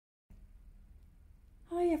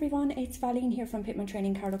Hi everyone, it's Valine here from Pitman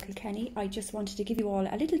Training, Carlow, Kilkenny. I just wanted to give you all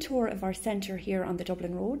a little tour of our centre here on the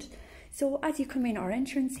Dublin Road. So as you come in our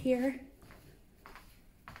entrance here,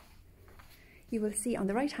 you will see on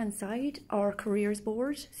the right hand side our careers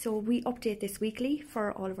board. So we update this weekly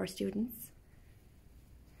for all of our students.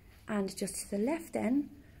 And just to the left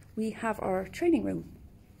then, we have our training room.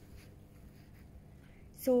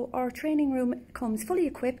 So our training room comes fully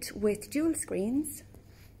equipped with dual screens.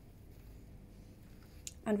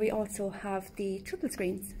 And we also have the triple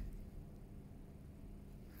screens.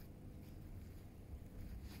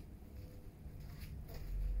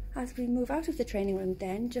 As we move out of the training room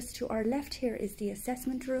then, just to our left here is the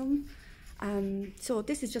assessment room. So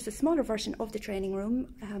this is just a smaller version of the training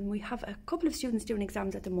room. We have a couple of students doing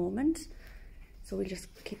exams at the moment, so we'll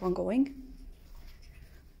just keep on going.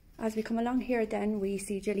 As we come along here then, we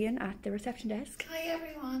see Gillian at the reception desk. Hi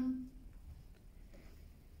everyone.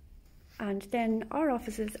 And then our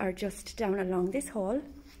offices are just down along this hall.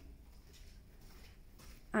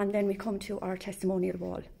 And then we come to our testimonial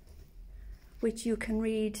wall, which you can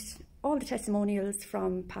read all the testimonials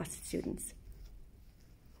from past students.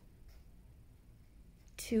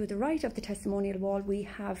 To the right of the testimonial wall, we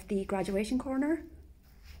have the graduation corner,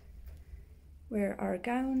 where our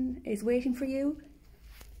gown is waiting for you,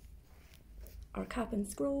 our cap and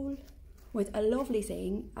scroll, with a lovely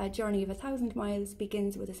saying, "A journey of 1,000 miles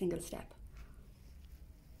begins with a single step."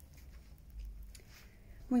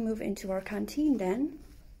 We move into our canteen then,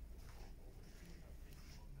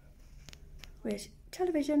 with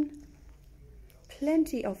television,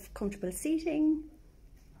 plenty of comfortable seating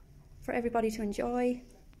for everybody to enjoy.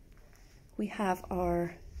 We have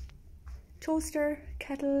our toaster,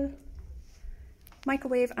 kettle,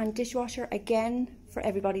 microwave and dishwasher again for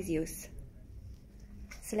everybody's use.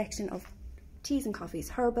 Selection of teas and coffees,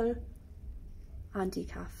 herbal and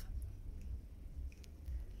decaf.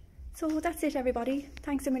 So that's it everybody.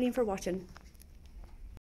 Thanks a million for watching.